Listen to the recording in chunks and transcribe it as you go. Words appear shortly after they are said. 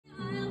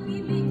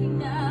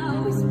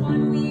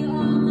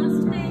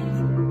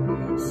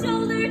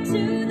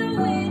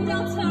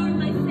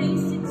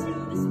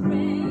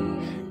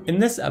In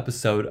this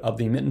episode of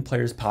the Mitten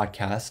Players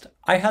podcast,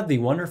 I had the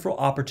wonderful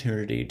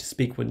opportunity to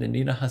speak with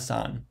Nadina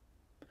Hassan.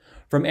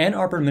 From Ann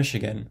Arbor,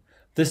 Michigan,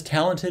 this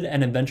talented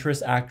and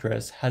adventurous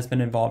actress has been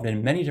involved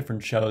in many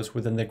different shows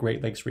within the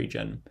Great Lakes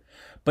region,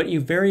 but you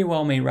very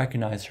well may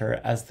recognize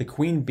her as the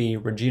Queen Bee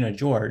Regina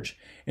George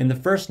in the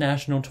first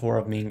national tour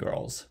of Mean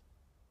Girls.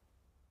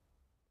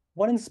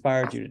 What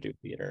inspired you to do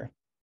theater?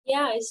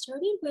 Yeah, I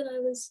started when I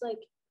was like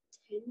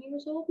 10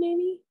 years old,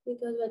 maybe. I think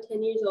I was about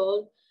 10 years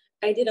old.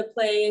 I did a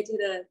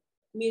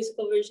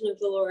musical version of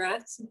the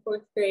Lorax in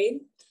fourth grade.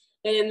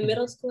 And in the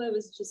middle school, I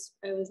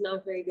was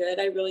not very good.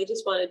 I really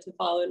just wanted to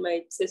follow in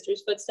my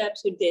sister's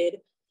footsteps, who did.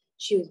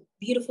 She was a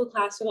beautiful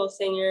classical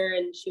singer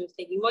and she was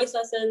taking voice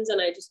lessons,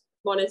 and I just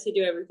wanted to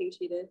do everything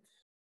she did.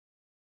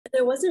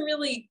 And I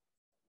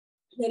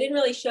didn't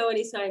really show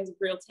any signs of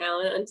real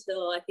talent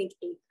until I think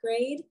 8th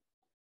grade.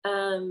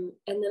 And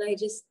then I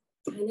just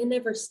kind of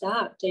never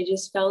stopped. I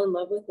just fell in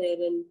love with it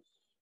and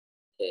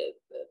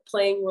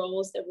playing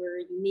roles that were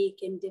unique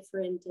and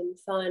different and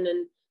fun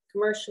and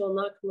commercial,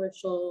 not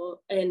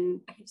commercial.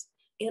 And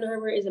Ann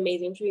Arbor is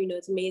amazing. I'm sure you know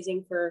it's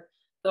amazing for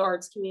the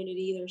arts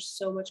community. There's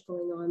so much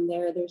going on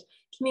there. There's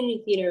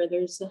community theater.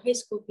 There's the high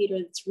school theater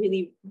that's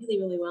really, really,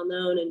 really well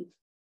known.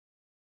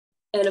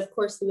 And of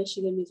course, the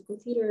Michigan Musical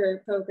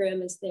Theater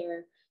program is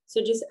there.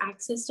 So just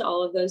access to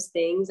all of those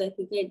things. I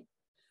think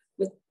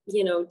with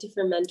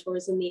different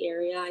mentors in the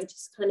area, I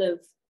just kind of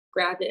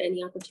grabbed at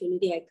any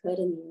opportunity I could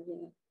in the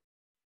area.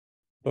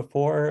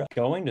 Before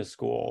going to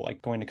school,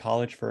 like going to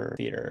college for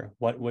theater,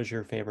 what was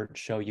your favorite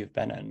show you've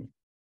been in?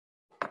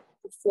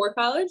 Before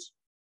college?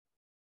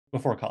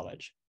 Before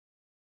college.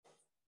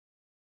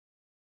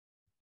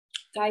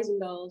 Guys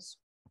and Dolls.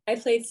 I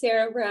played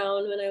Sarah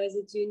Brown when I was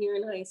a junior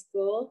in high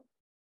school.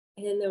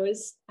 And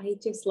I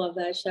just love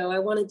that show. I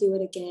want to do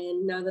it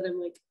again now that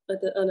I'm like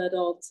an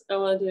adult. I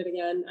want to do it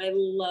again. I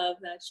love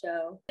that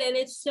show. And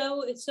it's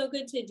so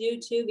good to do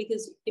too,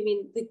 because I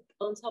mean, the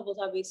ensemble is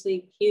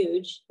obviously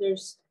huge.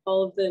 There's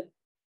all of the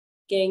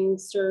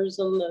gangsters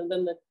and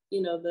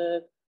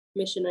the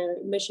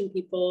mission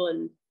people,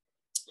 and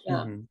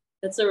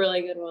That's a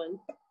really good one.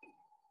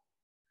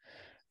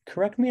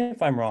 Correct me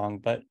if I'm wrong,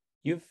 but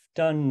you've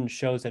done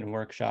shows and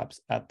workshops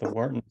at the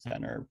Wharton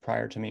Center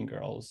prior to Mean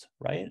Girls,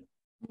 right?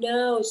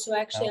 No, so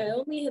actually I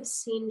only have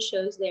seen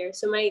shows there.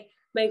 So my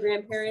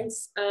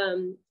grandparents,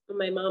 on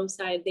my mom's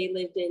side, they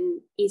lived in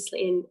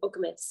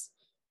Okemos,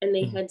 and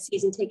they had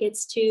season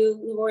tickets to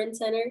the Wharton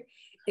Center.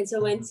 And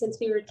so since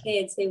we were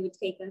kids, they would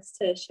take us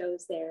to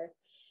shows there.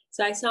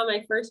 So I saw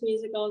my first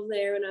musicals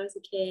there when I was a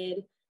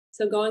kid.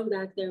 So going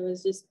back there it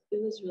was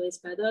really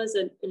special. That was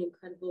an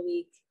incredible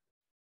week.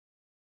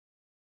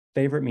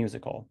 Favorite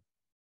musical?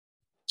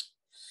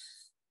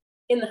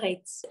 In the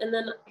Heights. And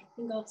then I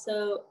think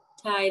also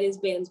Tide is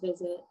Band's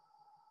Visit.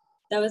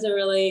 That was a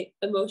really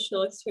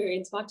emotional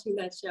experience watching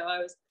that show. I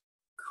was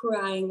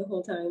crying the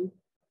whole time.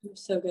 It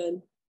was so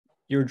good.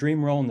 Your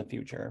dream role in the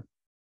future?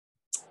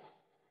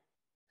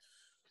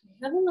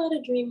 I have a lot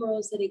of dream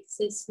roles that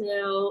exist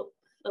now.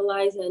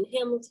 Eliza in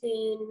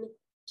Hamilton,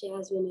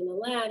 Jasmine in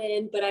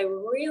Aladdin, but I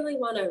really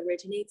want to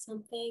originate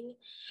something.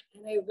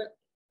 And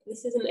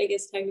this isn't, I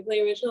guess,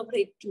 technically original, but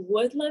I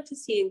would love to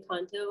see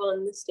Encanto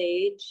on the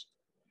stage.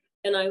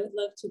 And I would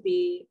love to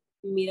be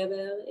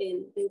Mirabel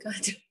in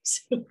Encanto.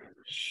 So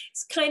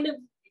it's kind of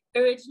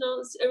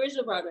original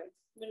Broadway.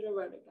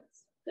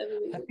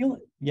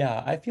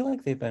 I feel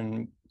like they've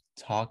been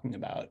talking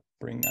about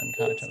bringing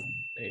Encanto on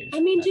stage. I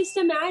mean, just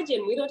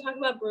imagine, we don't talk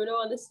about Bruno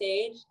on the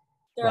stage.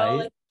 They're all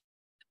like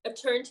a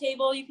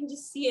turntable. You can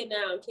just see it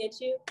now, can't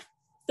you?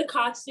 The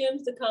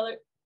costumes, the color.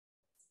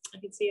 I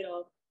can see it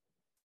all.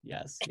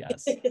 Yes.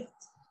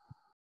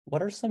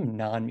 What are some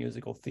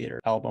non-musical theater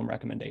album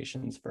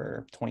recommendations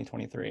for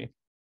 2023?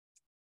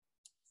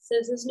 So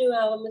this new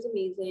album is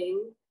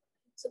amazing.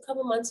 It's a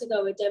couple months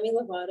ago with Demi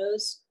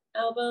Lovato's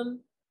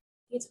album.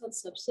 I think it's called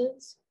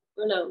Substance.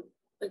 Or no,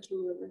 I can't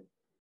remember.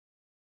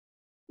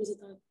 I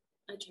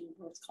can't remember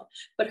what it's called.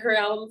 But her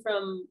album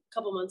from a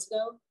couple months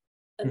ago,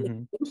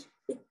 amazing.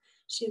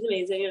 She's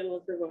amazing. I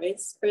love her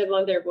voice. I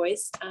love their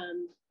voice. I've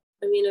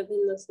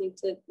been listening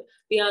to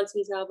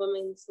Beyonce's album,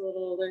 and it's a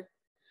little older.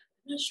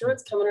 I'm not sure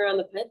what's coming around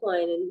the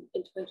pipeline in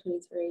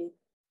 2023.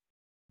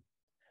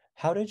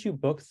 How did you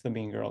book the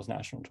Mean Girls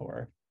national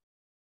tour?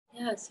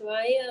 Yeah, so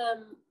I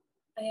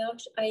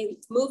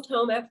moved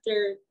home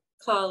after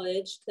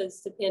college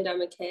because the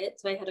pandemic hit.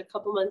 So I had a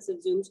couple months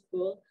of Zoom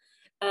school.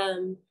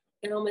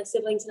 And all my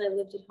siblings and I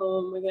lived at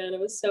home again. It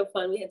was so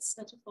fun. We had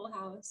such a full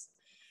house.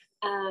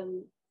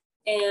 And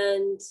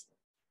I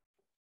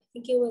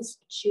think it was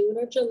June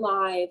or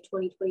July of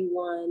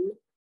 2021.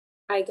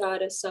 I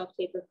got a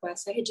self-tape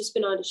request. I had just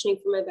been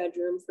auditioning for my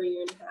bedroom for a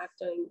year and a half,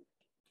 doing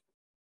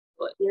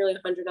nearly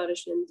 100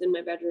 auditions in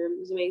my bedroom. It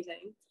was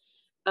amazing.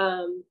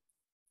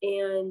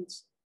 And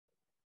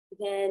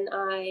then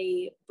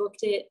I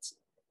booked it.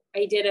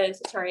 I did an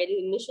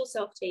initial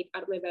self-tape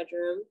out of my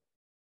bedroom,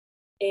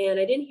 and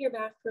I didn't hear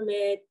back from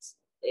it.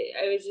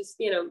 I was just,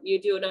 you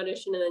do an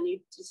audition and then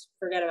you just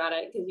forget about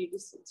it because you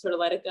just sort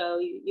of let it go.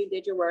 You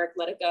did your work,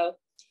 let it go.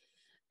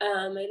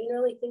 I didn't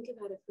really think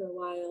about it for a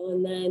while,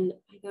 and then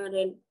I got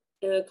a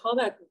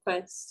callback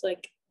request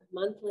like a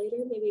month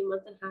later, maybe a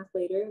month and a half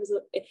later. It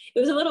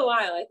was a little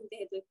while. I think they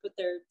had to put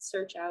their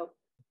search out,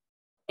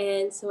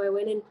 and so I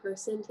went in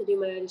person to do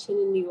my audition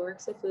in New York.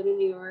 So I flew to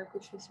New York,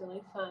 which was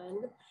really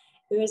fun.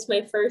 It was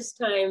my first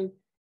time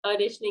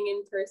auditioning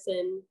in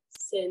person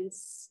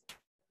since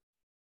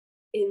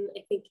in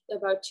I think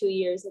about 2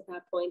 years at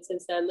that point.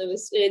 Since then, it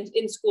was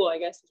in school, I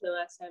guess, was my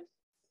last time.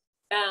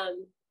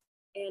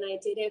 And I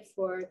did it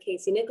for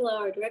Casey Nicolau,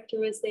 our director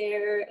was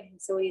there, and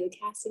somebody in the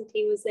casting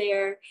team was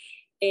there,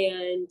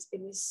 and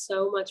it was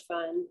so much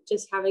fun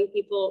just having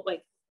people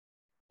like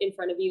in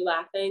front of you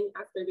laughing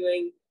after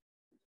doing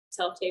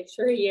self-tapes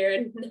for a year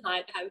and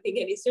not having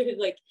any sort of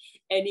like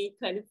any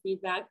kind of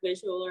feedback,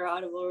 visual or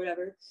audible or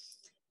whatever.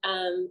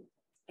 And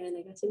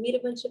I got to meet a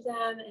bunch of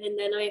them, and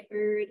then I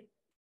heard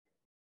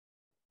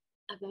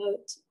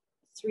about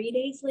 3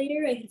 days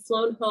later, I had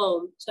flown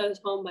home. So I was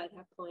home by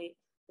that point.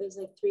 It was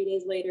like 3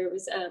 days later. It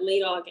was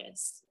late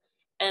August.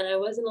 And I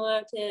wasn't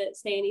allowed to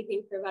say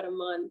anything for about a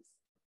month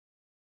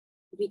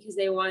because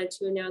they wanted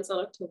to announce on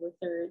October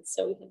 3rd.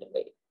 So we had to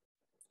wait.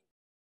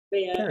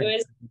 But yeah,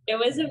 it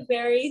was a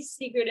very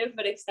secretive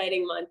but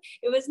exciting month.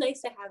 It was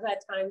nice to have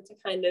that time to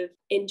kind of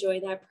enjoy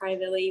that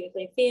privately with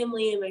my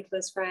family and my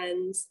close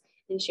friends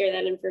and share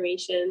that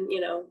information, you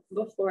know,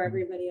 before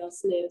everybody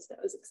else knew. So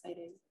that was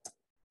exciting.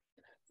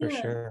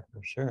 For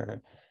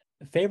sure.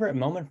 Favorite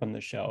moment from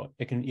the show?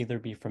 It can either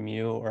be from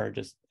you or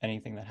just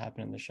anything that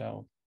happened in the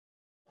show.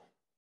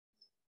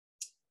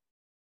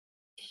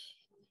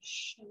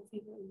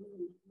 Favorite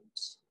moment.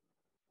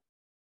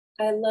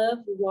 I love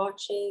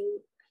watching.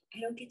 I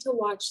don't get to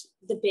watch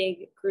the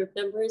big group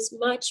numbers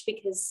much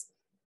because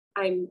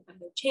I'm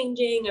either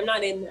changing. I'm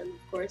not in them,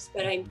 of course,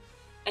 but I'm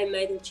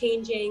either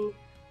changing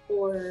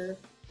or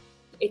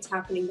it's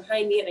happening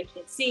behind me and I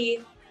can't see.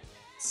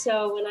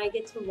 So when I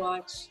get to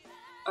watch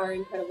our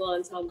incredible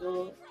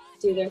ensemble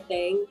do their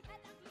thing,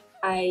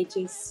 it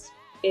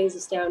is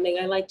astounding.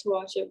 I like to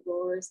watch it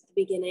roars at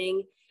the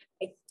beginning.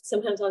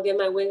 Sometimes I'll get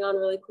my wig on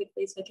really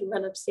quickly so I can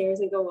run upstairs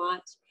and go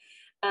watch.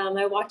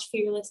 I watch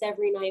Fearless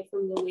every night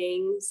from the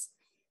wings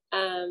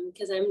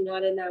because I'm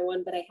not in that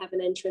one, but I have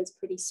an entrance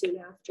pretty soon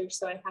after,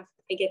 so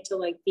I get to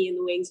like be in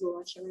the wings and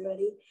watch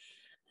everybody.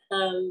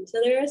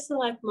 So there are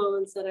select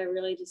moments that I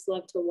really just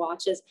love to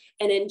watch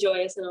and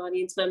enjoy as an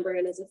audience member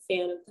and as a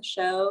fan of the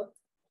show.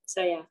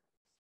 So yeah.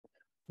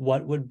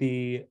 What would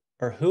be,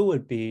 or who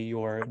would be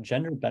your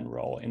gender bend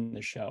role in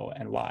the show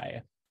and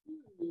why?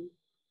 I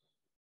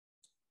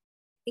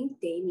think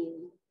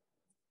Damien.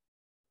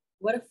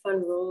 What a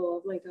fun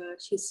role. Oh my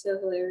gosh, he's so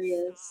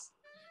hilarious.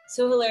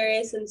 So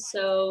hilarious and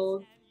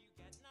so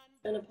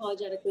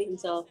unapologetically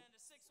himself.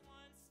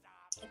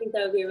 I think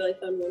that would be a really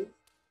fun one.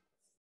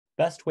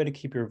 Best way to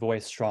keep your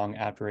voice strong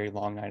after a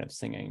long night of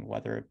singing,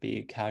 whether it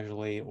be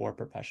casually or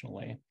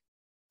professionally?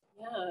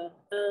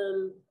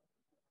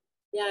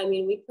 Yeah, I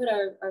mean, we put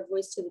our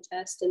voice to the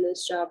test in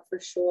this job for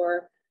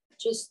sure.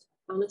 Just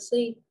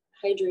honestly,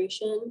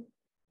 hydration,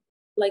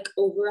 like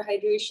over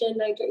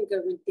hydration. I drink a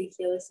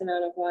ridiculous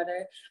amount of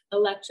water.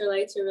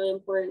 Electrolytes are really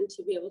important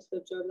to be able to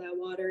absorb that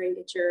water and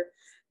get your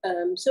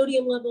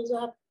sodium levels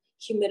up.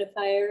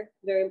 Humidifier,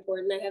 very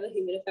important. I have a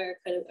humidifier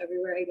kind of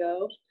everywhere I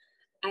go.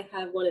 I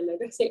have one in my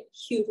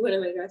huge one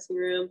in my dressing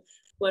room,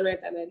 one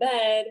right by my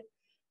bed,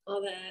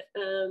 all that.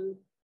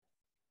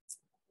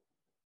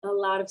 A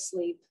lot of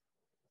sleep.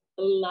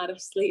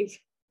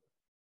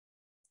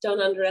 Don't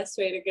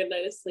underestimate a good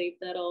night of sleep.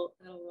 That'll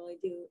really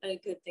do a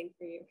good thing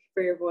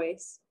for your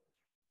voice.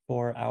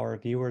 For our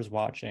viewers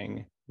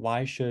watching,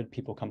 why should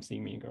people come see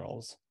Mean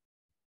Girls?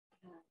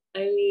 I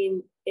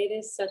mean, it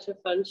is such a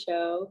fun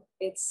show.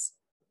 It's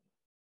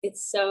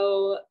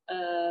so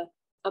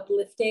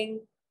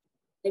uplifting,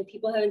 and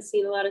people haven't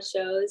seen a lot of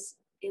shows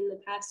in the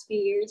past few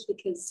years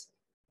because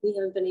we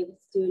haven't been able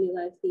to do any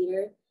live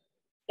theater.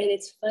 And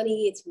it's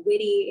funny, it's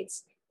witty,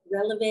 it's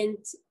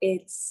relevant,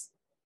 it's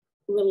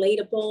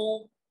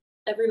relatable.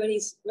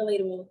 Everybody's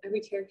relatable,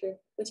 every character,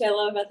 which I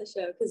love about the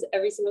show because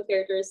every single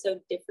character is so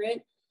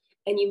different,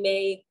 and you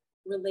may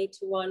relate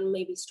to one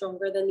maybe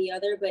stronger than the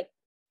other, but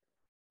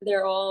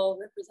they're all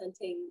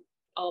representing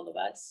all of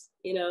us,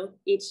 you know.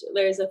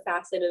 There's a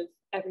facet of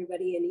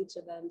everybody in each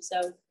of them,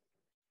 so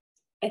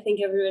I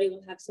think everybody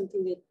will have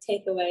something to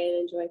take away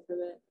and enjoy from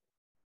it.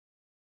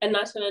 And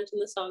not to mention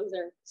the songs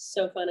are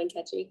so fun and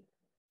catchy.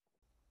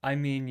 I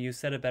mean, you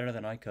said it better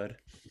than I could.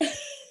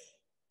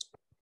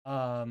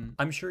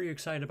 I'm sure you're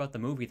excited about the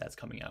movie that's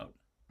coming out.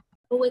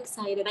 So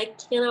excited. I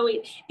cannot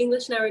wait.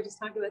 English and I were just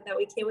talking about that.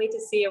 We can't wait to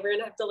see it. We're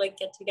gonna have to like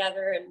get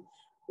together and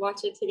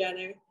watch it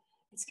together.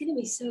 It's gonna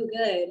be so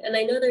good. And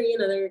I know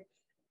they're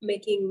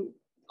making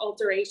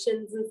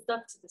alterations and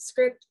stuff to the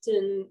script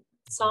and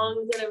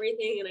songs and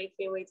everything, and I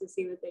can't wait to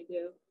see what they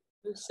do.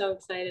 I'm so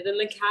excited. And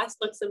the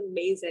cast looks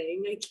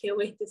amazing. I can't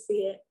wait to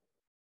see it.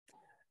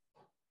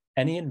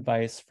 Any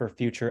advice for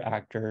future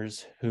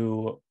actors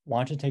who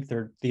want to take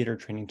their theater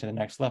training to the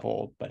next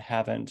level, but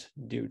haven't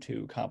due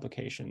to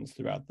complications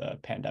throughout the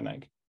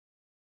pandemic?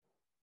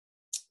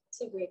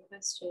 It's a great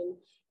question.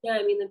 Yeah,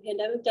 I mean, the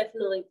pandemic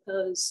definitely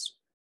posed,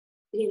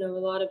 a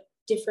lot of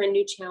different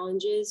new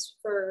challenges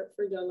for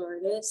young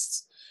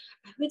artists.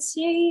 I would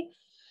say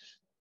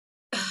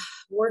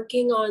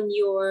working on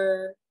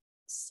your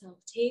self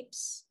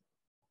tapes,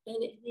 and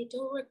they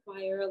don't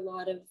require a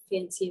lot of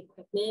fancy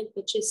equipment,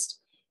 but just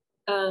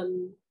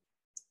um,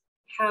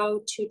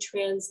 how to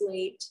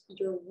translate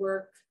your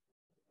work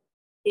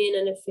in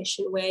an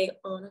efficient way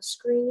on a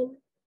screen,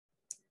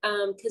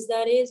 because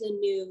that is a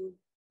new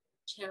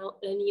challenge,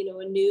 and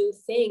a new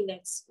thing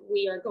that's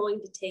we are going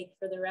to take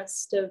for the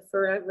rest of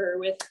forever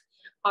with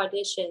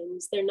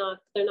auditions. They're not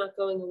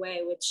going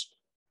away, which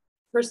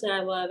personally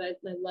I love. I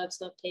love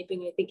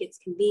self-taping. I think it's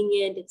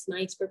convenient, it's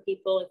nice for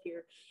people. If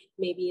you're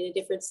maybe in a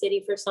different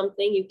city for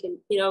something, you can,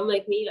 I'm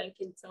like me, I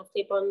can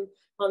self-tape on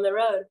the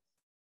road.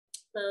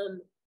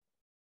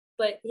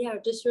 But yeah,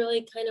 just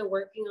really kind of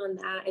working on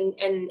that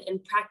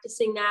and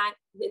practicing that.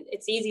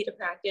 It's easy to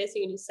practice.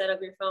 You can just set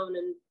up your phone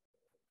and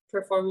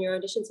perform your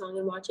audition song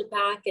and watch it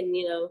back. And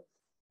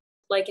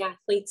like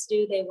athletes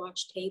do, they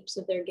watch tapes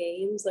of their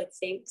games, like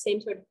same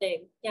sort of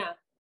thing. Yeah.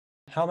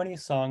 How many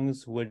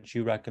songs would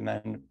you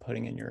recommend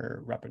putting in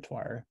your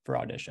repertoire for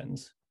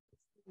auditions?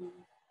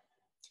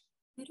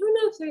 I don't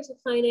know if there's a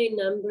finite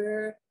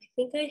number. I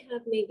think I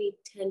have maybe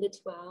 10 to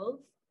 12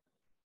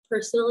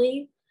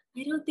 personally.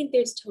 I don't think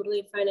there's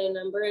totally a finite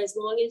number, as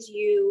long as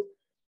you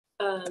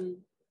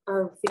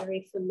are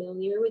very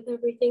familiar with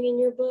everything in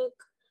your book.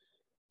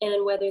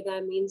 And whether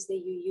that means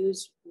that you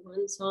use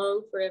one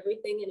song for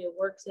everything and it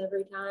works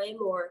every time,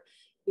 or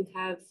you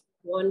have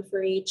one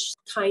for each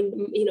type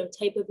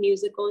of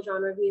musical,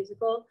 genre of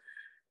musical.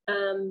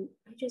 I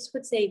just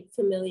would say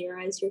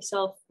familiarize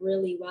yourself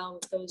really well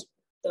with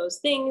those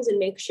things, and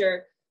make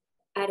sure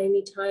at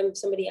any time if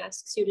somebody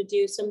asks you to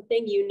do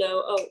something,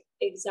 oh,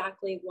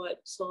 exactly what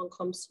song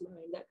comes to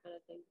mind, that kind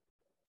of thing.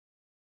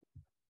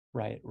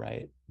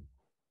 Right.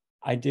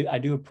 I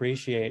do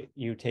appreciate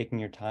you taking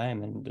your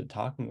time and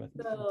talking with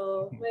me.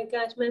 Oh my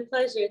gosh, my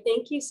pleasure.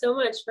 Thank you so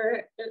much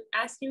for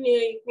asking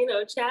me,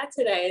 chat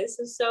today. This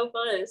is so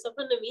fun. It's so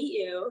fun to meet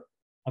you.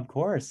 Of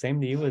course,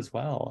 same to you as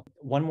well.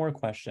 One more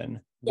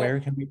question. Yeah.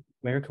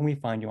 Where can we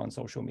find you on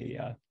social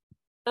media?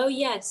 Oh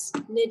yes,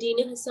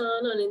 Nadina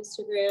Hassan on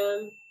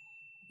Instagram.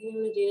 I think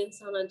I'm Nadina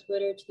Hassan on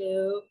Twitter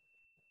too.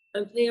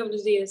 I'm playing up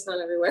Nadina Hassan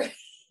everywhere.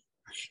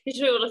 You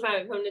should be able to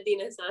find me from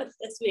Nadina Hassan.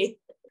 That's me.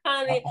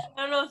 I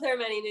don't know if there are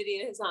many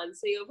Nadina Hassan,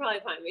 so you'll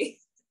probably find me.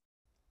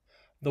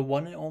 The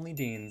one and only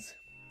Deans.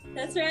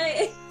 That's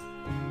right.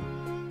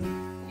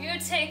 You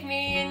take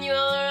me in your